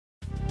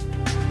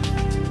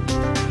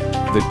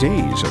The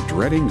days of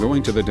dreading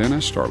going to the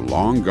dentist are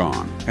long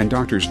gone, and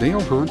Doctors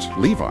Dale Hunt,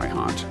 Levi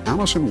Hunt,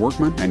 Allison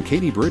Workman, and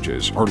Katie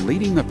Bridges are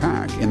leading the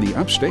pack in the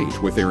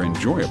upstate with their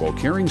enjoyable,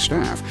 caring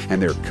staff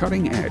and their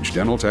cutting-edge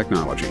dental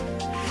technology.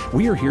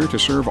 We are here to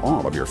serve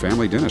all of your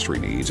family dentistry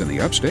needs in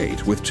the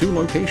upstate with 2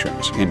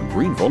 locations in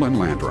Greenville and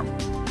Landrum.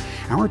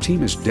 Our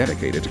team is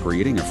dedicated to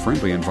creating a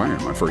friendly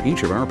environment for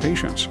each of our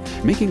patients,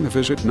 making the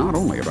visit not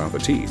only about the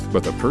teeth,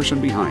 but the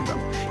person behind them.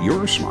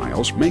 Your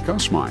smiles make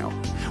us smile.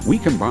 We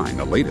combine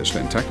the latest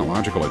in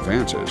technological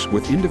advances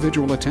with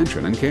individual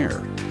attention and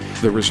care.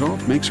 The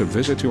result makes a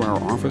visit to our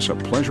office a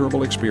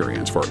pleasurable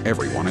experience for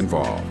everyone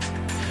involved.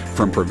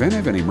 From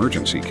preventive and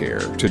emergency care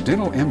to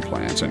dental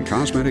implants and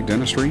cosmetic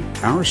dentistry,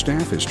 our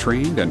staff is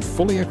trained and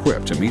fully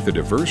equipped to meet the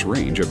diverse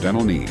range of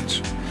dental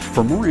needs.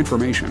 For more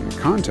information,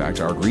 contact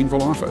our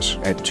Greenville office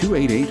at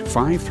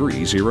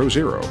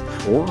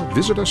 288-5300 or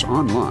visit us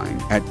online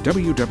at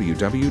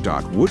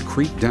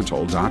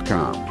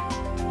www.woodcreekdental.com.